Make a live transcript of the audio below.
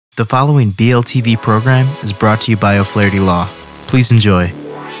The following BLTV program is brought to you by O'Flaherty Law. Please enjoy.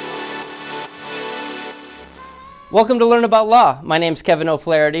 Welcome to Learn About Law. My name is Kevin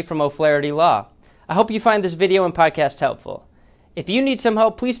O'Flaherty from O'Flaherty Law. I hope you find this video and podcast helpful. If you need some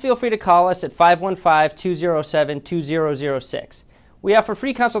help, please feel free to call us at 515-207-2006. We offer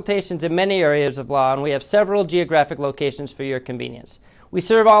free consultations in many areas of law, and we have several geographic locations for your convenience. We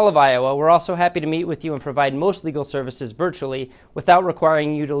serve all of Iowa. We're also happy to meet with you and provide most legal services virtually without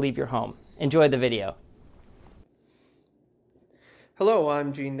requiring you to leave your home. Enjoy the video. Hello,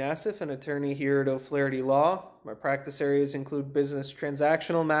 I'm Gene Nassif, an attorney here at O'Flaherty Law. My practice areas include business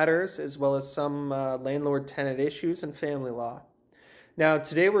transactional matters as well as some landlord-tenant issues and family law. Now,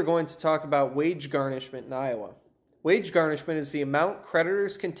 today we're going to talk about wage garnishment in Iowa. Wage garnishment is the amount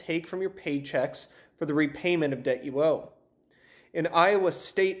creditors can take from your paychecks for the repayment of debt you owe. In Iowa,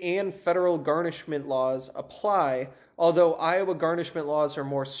 state and federal garnishment laws apply, although Iowa garnishment laws are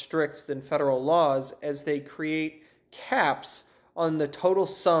more strict than federal laws as they create caps on the total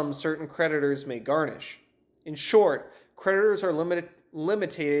sum certain creditors may garnish. In short, creditors are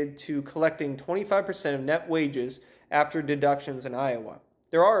limited to collecting 25% of net wages after deductions in Iowa.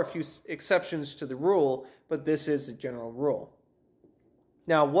 There are a few exceptions to the rule, but this is the general rule.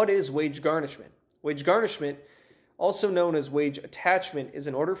 Now, what is wage garnishment? Wage garnishment, also known as wage attachment, is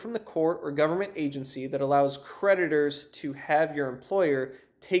an order from the court or government agency that allows creditors to have your employer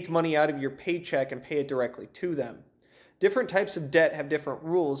take money out of your paycheck and pay it directly to them. Different types of debt have different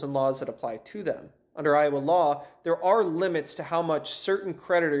rules and laws that apply to them. Under Iowa law, there are limits to how much certain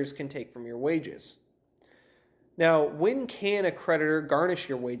creditors can take from your wages. Now, when can a creditor garnish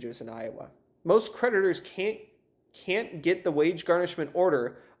your wages in Iowa? Most creditors can't get the wage garnishment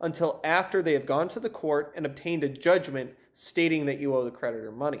order until after they have gone to the court and obtained a judgment stating that you owe the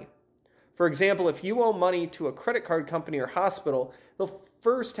creditor money. For example, if you owe money to a credit card company or hospital, they'll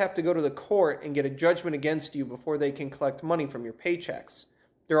first have to go to the court and get a judgment against you before they can collect money from your paychecks.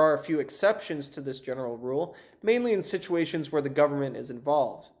 There are a few exceptions to this general rule, mainly in situations where the government is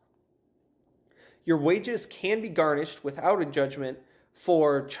involved. Your wages can be garnished without a judgment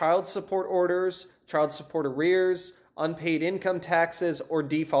for child support orders, child support arrears, unpaid income taxes, or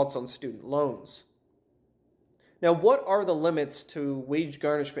defaults on student loans. Now, what are the limits to wage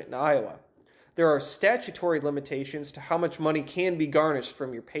garnishment in Iowa? There are statutory limitations to how much money can be garnished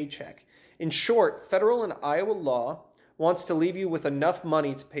from your paycheck. In short, federal and Iowa law wants to leave you with enough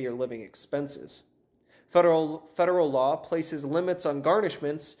money to pay your living expenses. Federal law places limits on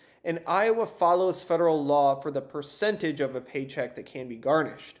garnishments, and Iowa follows federal law for the percentage of a paycheck that can be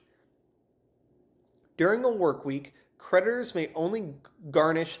garnished. During a work week, creditors may only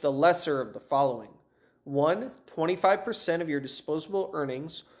garnish the lesser of the following. 1, 25% of your disposable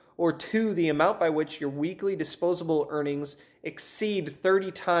earnings, or 2, the amount by which your weekly disposable earnings exceed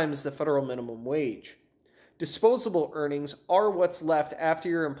 30 times the federal minimum wage. Disposable earnings are what's left after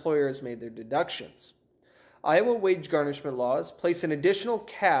your employer has made their deductions. Iowa wage garnishment laws place an additional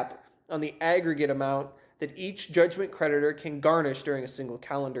cap on the aggregate amount that each judgment creditor can garnish during a single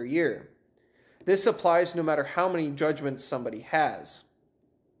calendar year. This applies no matter how many judgments somebody has.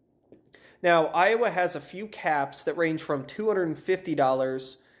 Now, Iowa has a few caps that range from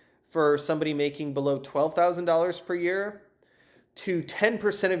 $250 for somebody making below $12,000 per year to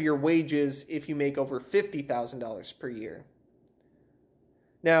 10% of your wages if you make over $50,000 per year.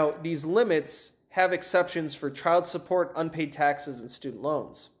 Now, these limits have exceptions for child support, unpaid taxes, and student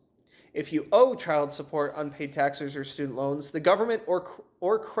loans. If you owe child support, unpaid taxes, or student loans, the government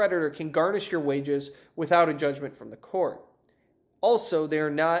or creditor can garnish your wages without a judgment from the court. Also, they are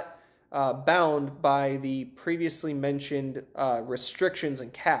not bound by the previously mentioned restrictions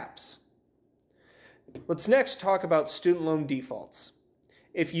and caps. Let's next talk about student loan defaults.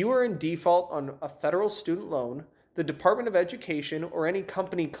 If you are in default on a federal student loan, the Department of Education or any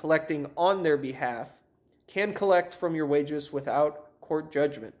company collecting on their behalf can collect from your wages without court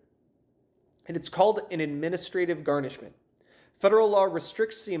judgment. And it's called an administrative garnishment. Federal law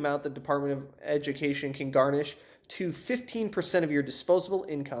restricts the amount the Department of Education can garnish to 15% of your disposable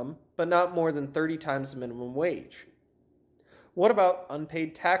income, but not more than 30 times the minimum wage. What about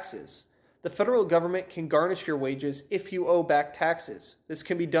unpaid taxes? The federal government can garnish your wages if you owe back taxes. This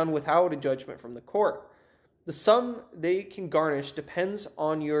can be done without a judgment from the court. The sum they can garnish depends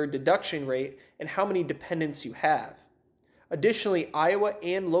on your deduction rate and how many dependents you have. Additionally, Iowa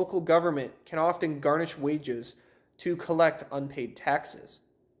and local government can often garnish wages to collect unpaid taxes.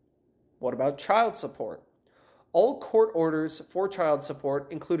 What about child support? All court orders for child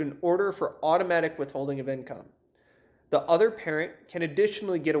support include an order for automatic withholding of income. The other parent can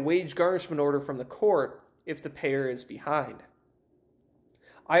additionally get a wage garnishment order from the court if the payer is behind.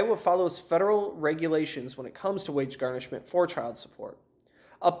 Iowa follows federal regulations when it comes to wage garnishment for child support.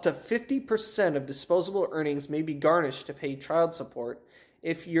 Up to 50% of disposable earnings may be garnished to pay child support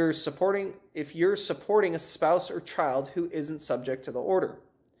if you're supporting a spouse or child who isn't subject to the order.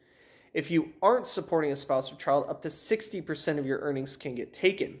 If you aren't supporting a spouse or child, up to 60% of your earnings can get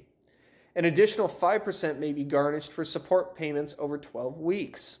taken. An additional 5% may be garnished for support payments over 12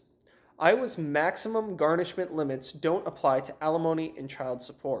 weeks. Iowa's maximum garnishment limits don't apply to alimony and child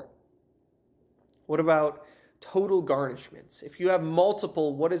support. What about total garnishments? If you have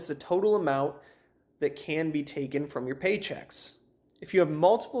multiple, what is the total amount that can be taken from your paychecks? If you have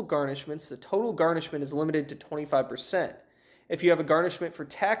multiple garnishments, the total garnishment is limited to 25%. If you have a garnishment for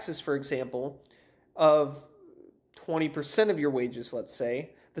taxes, for example, of 20% of your wages, let's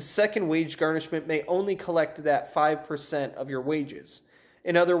say, the second wage garnishment may only collect that 5% of your wages.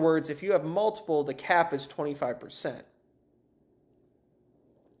 In other words, if you have multiple, the cap is 25%.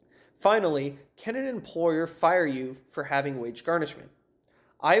 Finally, can an employer fire you for having wage garnishment?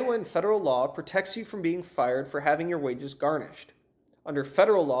 Iowa and federal law protects you from being fired for having your wages garnished. Under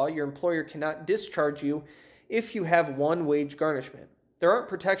federal law, your employer cannot discharge you if you have one wage garnishment. There aren't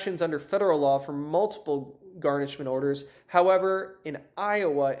protections under federal law for multiple garnishment orders. However, in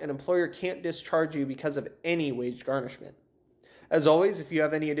Iowa, an employer can't discharge you because of any wage garnishment. As always, if you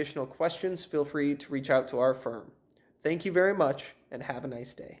have any additional questions, feel free to reach out to our firm. Thank you very much, and have a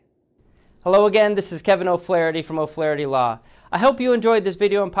nice day. Hello again, this is Kevin O'Flaherty from O'Flaherty Law. I hope you enjoyed this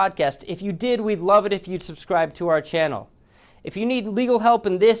video and podcast. If you did, we'd love it if you'd subscribe to our channel. If you need legal help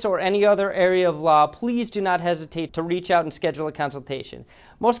in this or any other area of law, please do not hesitate to reach out and schedule a consultation.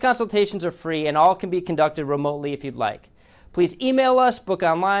 Most consultations are free and all can be conducted remotely if you'd like. Please email us, book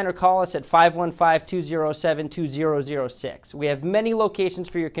online, or call us at 515-207-2006. We have many locations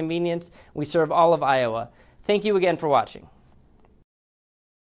for your convenience. We serve all of Iowa. Thank you again for watching.